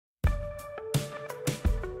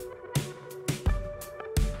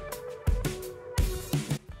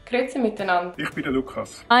Grüezi miteinander. Ich bin der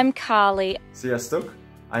Lukas. I'm Carly. Sziasztok,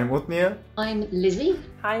 I'm Otnia. I'm Lizzie.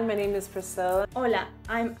 Hi, my name is Priscilla. Hola,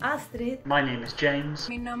 I'm Astrid. My name is James.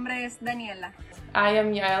 Mi nombre es Daniela. I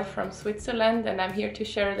am Yael from Switzerland, and I'm here to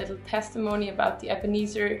share a little testimony about the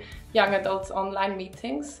Ebenezer Young Adults online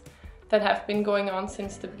meetings that have been going on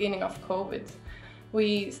since the beginning of COVID.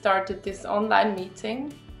 We started this online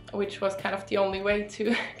meeting, which was kind of the only way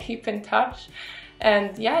to keep in touch.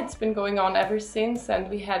 And yeah, it's been going on ever since, and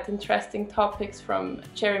we had interesting topics from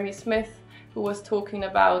Jeremy Smith, who was talking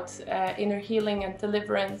about inner healing and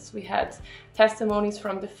deliverance. We had testimonies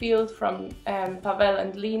from the field from Pavel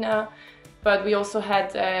and Lina, but we also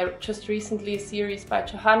had just recently a series by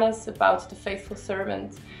Johannes about the faithful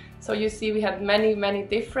servant. So you see, we had many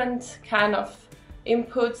different kind of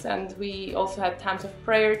inputs, and we also had times of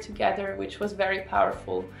prayer together, which was very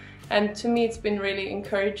powerful. And to me, it's been really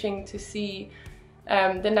encouraging to see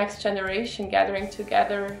the next generation gathering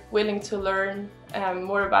together, willing to learn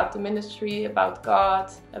more about the ministry, about God,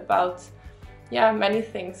 about many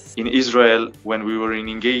things. In Israel, when we were in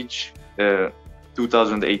Engage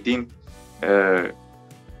 2018,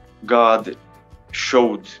 God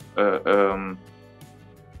showed a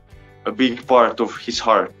big part of His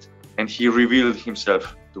heart, and He revealed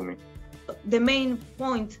Himself to me. The main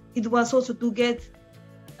point, it was also to get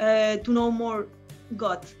to know more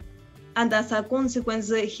God. And as a consequence,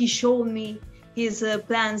 He showed me His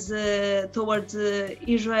plans towards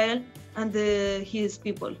Israel and His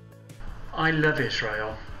people. I love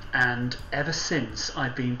Israel, and ever since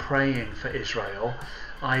I've been praying for Israel,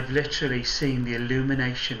 I've literally seen the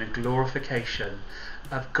illumination and glorification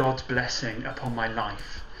of God's blessing upon my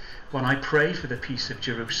life. When I pray for the peace of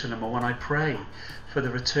Jerusalem, or when I pray for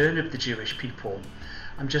the return of the Jewish people,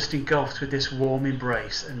 I'm just engulfed with this warm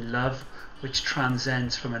embrace and love which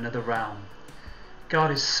transcends from another realm. God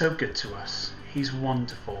is so good to us. He's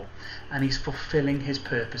wonderful, and He's fulfilling His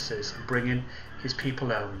purposes and bringing His people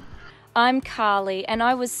home. I'm Carly, and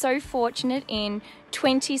I was so fortunate in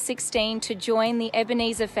 2016 to join the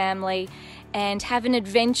Ebenezer family and have an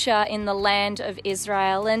adventure in the land of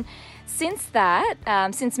Israel. And since that,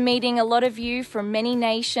 since meeting a lot of you from many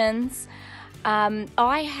nations,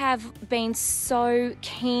 I have been so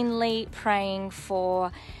keenly praying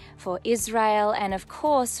for Israel and of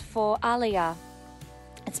course for Aliyah.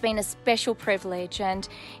 It's been a special privilege, and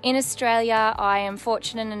in Australia I am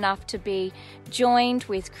fortunate enough to be joined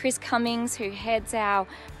with Chris Cummings, who heads our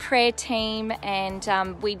prayer team, and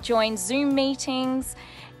we join Zoom meetings,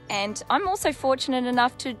 and I'm also fortunate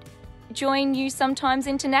enough to join you sometimes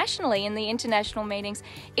internationally in the international meetings.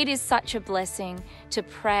 It is such a blessing to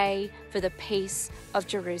pray for the peace of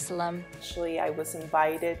Jerusalem. Actually, I was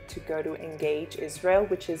invited to go to Engage Israel,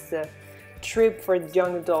 which is the trip for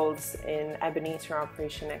young adults in Ebenezer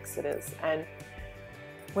Operation Exodus. And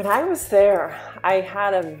when I was there, I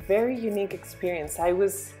had a very unique experience.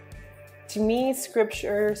 To me,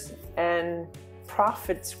 scriptures and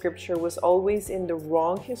prophet scripture was always in the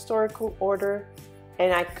wrong historical order,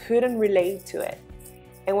 and I couldn't relate to it.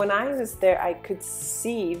 And when I was there, I could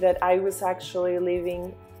see that I was actually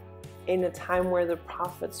living in a time where the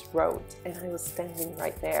prophets wrote, and I was standing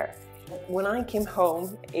right there. When I came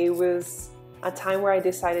home, it was a time where I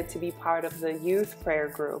decided to be part of the youth prayer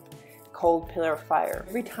group called Pillar of Fire.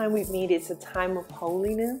 Every time we meet, it's a time of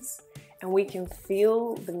holiness, and we can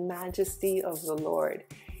feel the majesty of the Lord.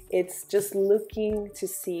 It's just looking to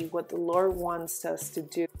see what the Lord wants us to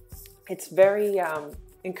do. It's very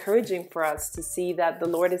encouraging for us to see that the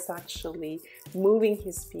Lord is actually moving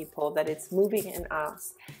His people, that it's moving in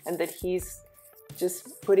us, and that He's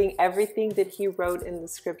just putting everything that He wrote in the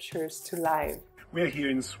scriptures to life. We're here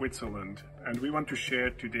in Switzerland, and we want to share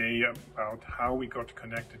today about how we got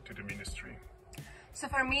connected to the ministry. So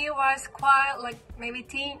for me, it was quite like maybe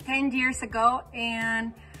 10 years ago,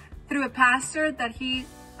 and through a pastor that he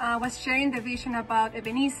was sharing the vision about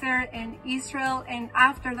Ebenezer and Israel, and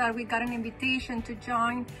after that we got an invitation to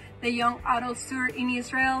join the Young Adults Tour in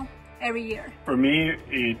Israel every year. For me,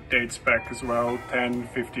 it dates back as well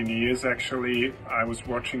 10-15 years actually. I was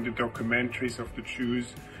watching the documentaries of the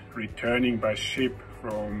Jews returning by ship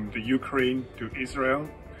from the Ukraine to Israel,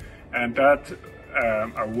 and that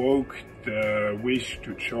awoke the wish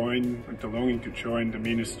to join and the longing to join the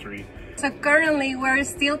ministry. So currently we're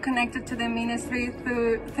still connected to the ministry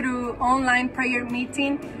through online prayer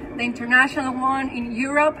meeting, the international one in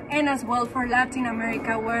Europe, and as well for Latin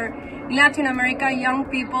America, where in Latin America young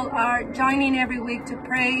people are joining every week to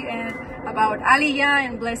pray about Aliyah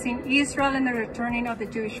and blessing Israel and the returning of the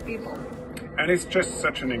Jewish people. And it's just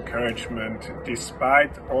such an encouragement.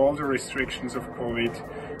 Despite all the restrictions of COVID,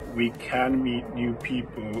 we can meet new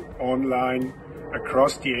people online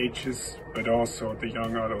across the ages, but also the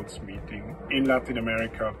young adults meeting in Latin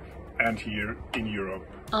America and here in Europe.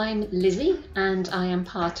 I'm Lizzie and I am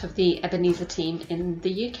part of the Ebenezer team in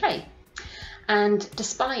the UK. And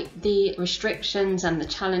despite the restrictions and the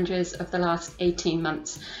challenges of the last 18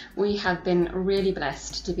 months, we have been really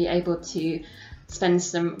blessed to be able to spend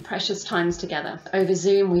some precious times together. Over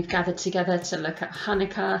Zoom, we've gathered together to look at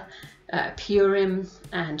Hanukkah, Purim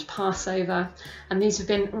and Passover, and these have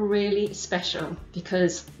been really special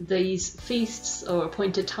because these feasts or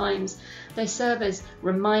appointed times, they serve as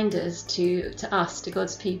reminders to us, to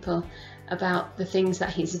God's people, about the things that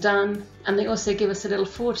He's done, and they also give us a little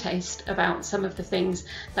foretaste about some of the things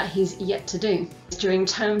that He's yet to do. During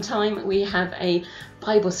term time, we have a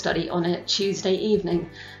Bible study on a Tuesday evening,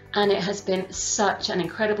 and it has been such an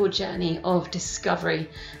incredible journey of discovery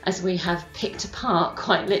as we have picked apart,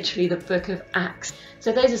 quite literally, the book of Acts.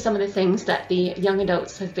 So those are some of the things that the young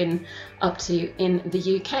adults have been up to in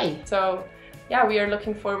the UK. So yeah, we are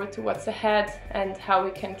looking forward to what's ahead and how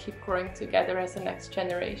we can keep growing together as the next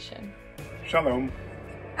generation. Shalom.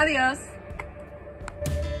 Adios.